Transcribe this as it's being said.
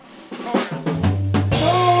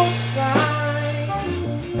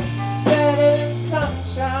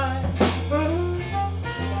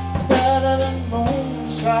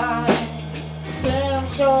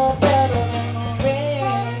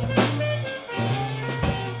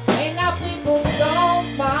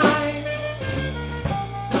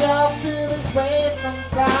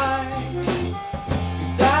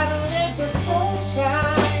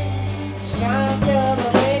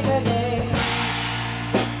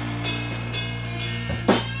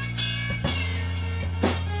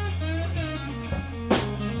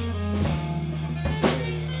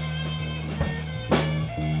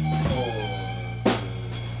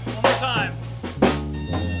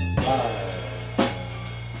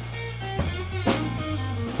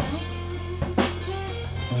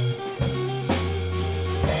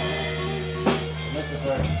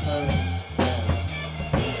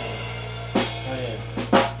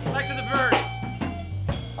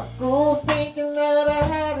school thinking that I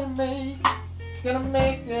had it made, gonna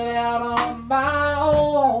make it out on my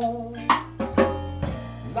own.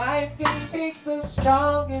 Life can take the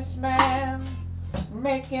strongest man,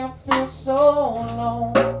 make him feel so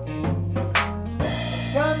alone.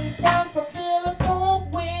 Sometimes I feel a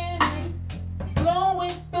cold wind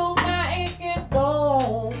blowing through my aching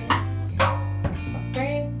bones. I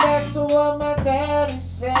think back to what my daddy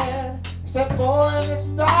said. He said, boy, there's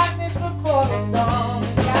darkness before the dawn.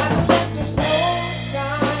 You gotta let your soul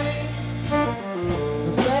shine.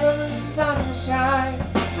 It's better than sunshine.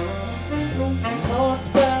 You know it's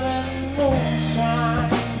better than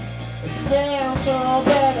moonshine. It's damn sure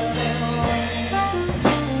better than rain.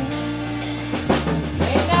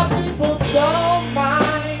 And now people don't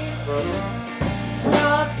mind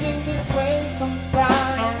talking this way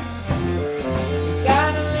sometimes. You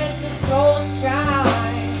gotta let your soul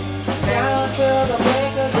shine, shine till the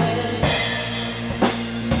break of day.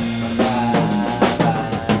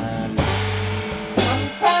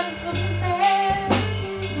 Sometimes it's a man,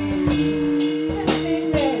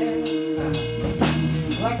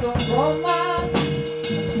 like a woman,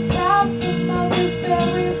 top of his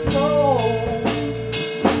very soul.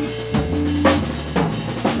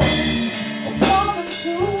 A woman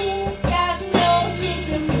too, God knows she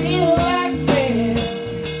can feel like this.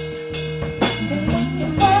 And when you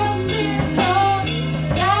first is on,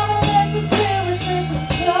 gotta let the spirit take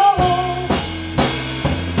control.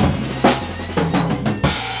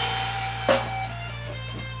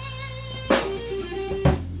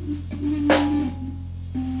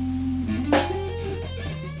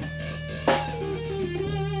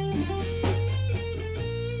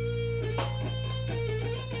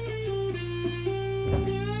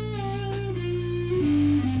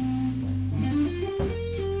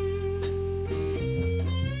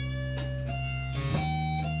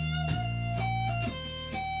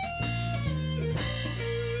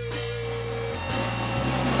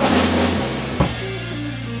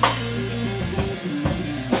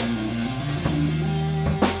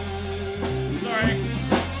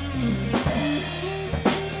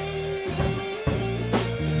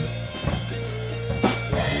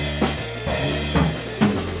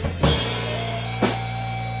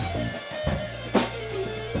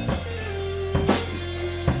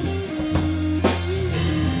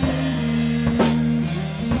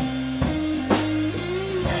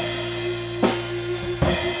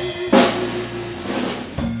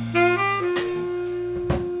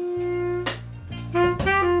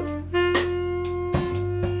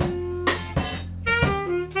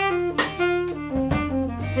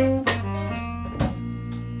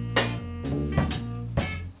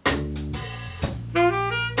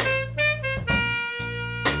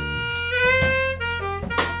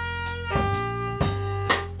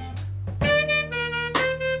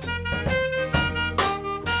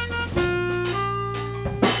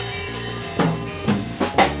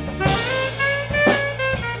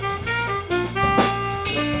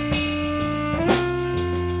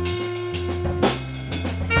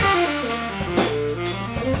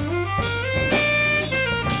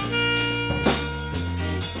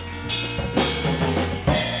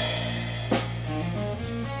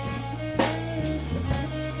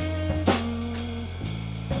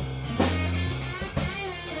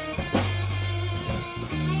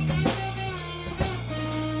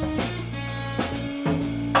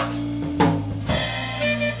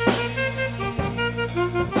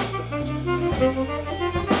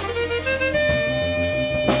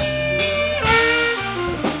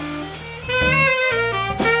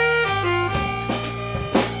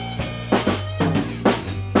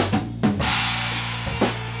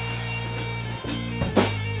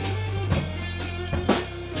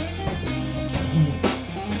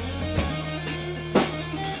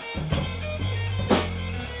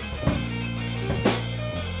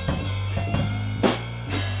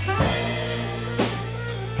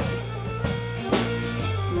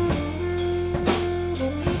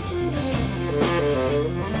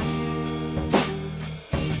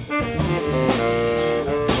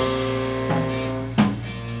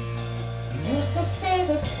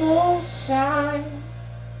 Soulshine,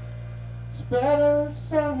 it's better than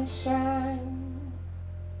sunshine,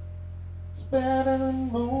 it's better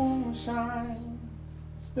than moonshine,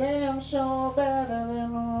 it's damn sure better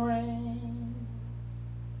than rain.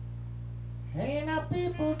 Hey, now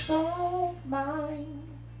people don't mind,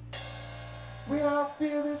 we all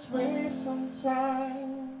feel this way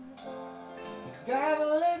sometimes. You gotta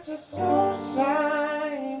let your soul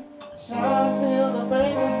shine, shine.